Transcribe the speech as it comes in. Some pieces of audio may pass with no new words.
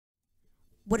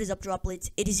What is up, droplets?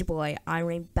 It is your boy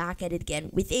iRain, back at it again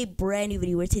with a brand new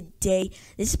video. Where today,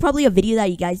 this is probably a video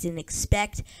that you guys didn't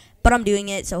expect, but I'm doing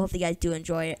it, so hopefully you guys do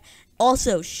enjoy it.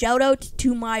 Also, shout out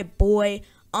to my boy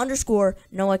 _Noah_.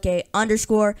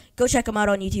 Go check him out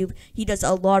on YouTube. He does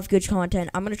a lot of good content.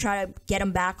 I'm gonna try to get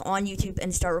him back on YouTube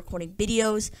and start recording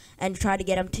videos and try to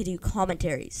get him to do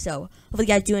commentaries. So hopefully you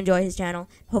guys do enjoy his channel.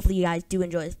 Hopefully you guys do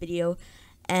enjoy this video.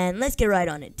 And let's get right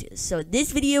on into this. So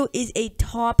this video is a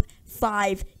top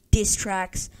 5 diss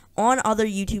tracks on other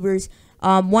YouTubers.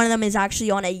 One of them is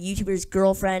actually on a YouTuber's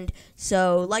girlfriend.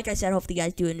 So like I said, hopefully you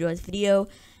guys do enjoy this video.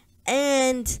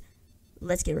 And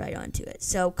let's get right on to it.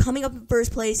 So coming up in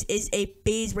first place is a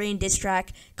FaZe Rain diss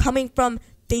track coming from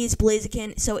FaZe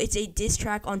Blaziken. So it's a diss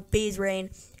track on FaZe Rain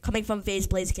coming from FaZe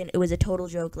Blaziken. It was a total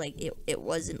joke. Like, it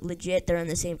wasn't legit. They're in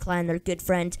the same clan. They're good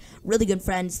friends. Really good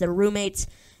friends. They're roommates.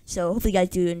 So hopefully you guys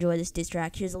do enjoy this diss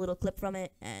track. Here's a little clip from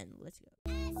it, and let's go.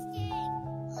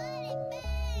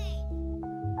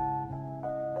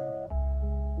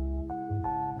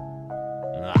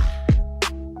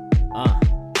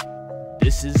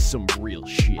 This is some real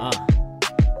shit. I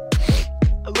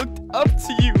looked up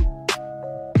to you.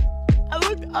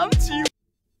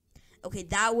 Okay,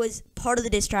 that was part of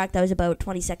the diss track. That was about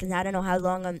 20 seconds. I don't know how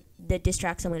long the diss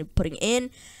tracks I'm going to be putting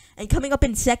in. And coming up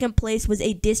in second place was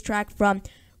a diss track from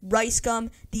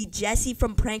Ricegum, the Jesse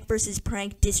from Prank vs.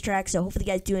 Prank diss track. So hopefully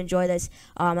you guys do enjoy this.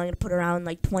 I'm going to put around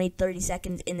like 20-30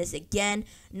 seconds in this again.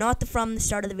 Not from the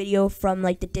start of the video, from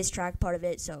like the diss track part of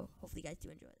it. So hopefully you guys do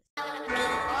enjoy this.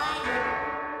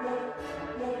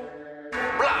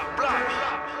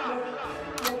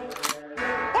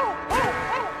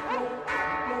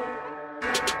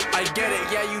 I get it,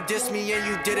 yeah, you diss me and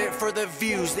you did it for the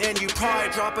views. And you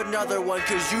probably drop another one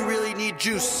cause you really need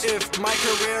juice. If my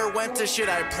career went to shit,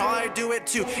 I'd probably do it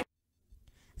too. Okay,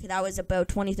 that was about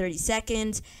 20-30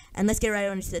 seconds. And let's get right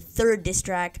on to the third diss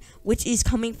track, which is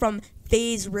coming from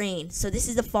FaZe Rain. So this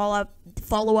is the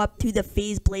follow-up to the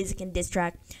FaZe Blaziken diss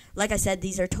track. Like I said,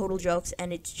 these are total jokes,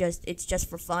 and it's just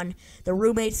for fun. They're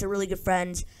roommates, they're really good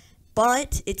friends,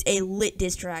 but it's a lit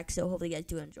diss track, so hopefully you guys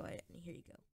do enjoy it. And here you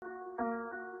go.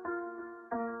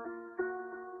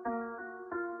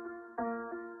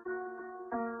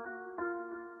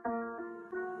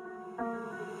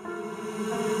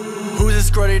 Who's this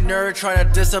scrutty nerd trying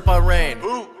to diss up on Rain?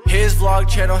 Ooh. His vlog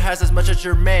channel has as much as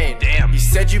your main. Damn. You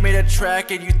said you made a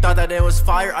track and you thought that it was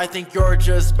fire. I think you're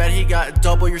just mad he got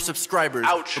double your subscribers.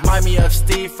 Ouch. Remind me of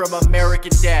Steve from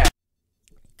American Dad.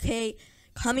 Okay,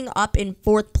 coming up in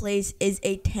fourth place is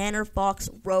a Tanner Fox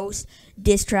roast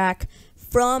diss track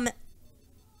from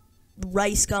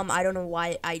Ricegum. I don't know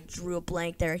why I drew a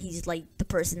blank there. He's like the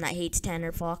person that hates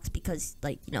Tanner Fox because,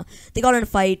 like, you know, they got in a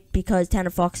fight because Tanner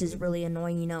Fox is really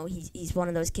annoying. You know, he's one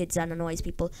of those kids that annoys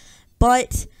people.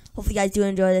 But hopefully you guys do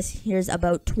enjoy this. Here's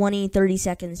about 20-30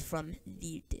 seconds from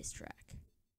the diss track.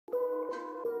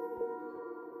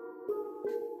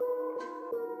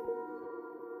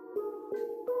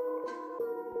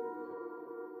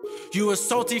 You a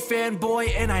salty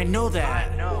fanboy, and I know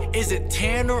that. Is it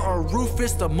Tanner or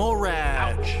Rufus the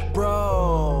Morad? Ouch.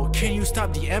 Bro, can you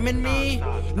stop DMing me?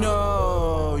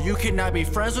 No, you cannot be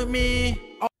friends with me.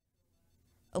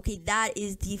 Okay, that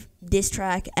is the diss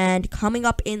track, and coming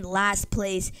up in last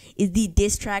place is the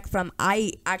diss track from,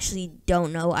 I actually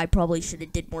don't know, I probably should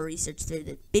have did more research to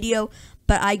the video,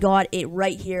 but I got it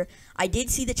right here. I did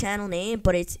see the channel name,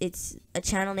 but it's a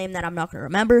channel name that I'm not going to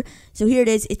remember, so here it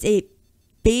is. It's a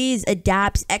FaZe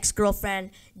Adapts ex-girlfriend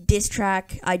diss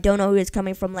track. I don't know who it's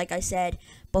coming from, like I said,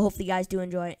 but hopefully you guys do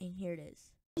enjoy it, and here it is.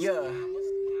 Yeah.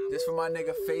 This for my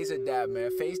nigga FaZe Adapt,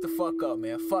 man. FaZe the fuck up,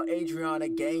 man. Fuck Adriana,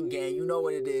 gang. You know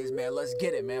what it is, man. Let's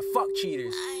get it, man. Fuck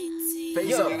cheaters.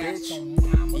 FaZe up, bitch.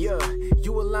 Yeah,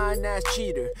 you a lying-ass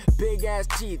cheater. Big-ass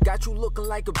teeth, got you looking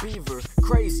like a beaver.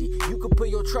 Crazy, you can put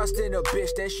your trust in a bitch.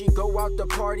 Then she go out to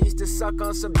parties to suck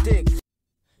on some dick.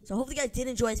 So hopefully you guys did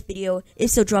enjoy this video.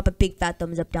 If so, drop a big fat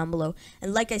thumbs up down below.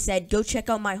 And like I said, go check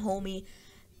out my homie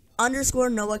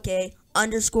 _Noah_, on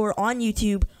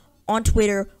YouTube, on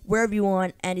Twitter, wherever you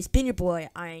want. And it's been your boy,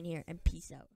 Iron here, and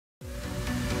peace out.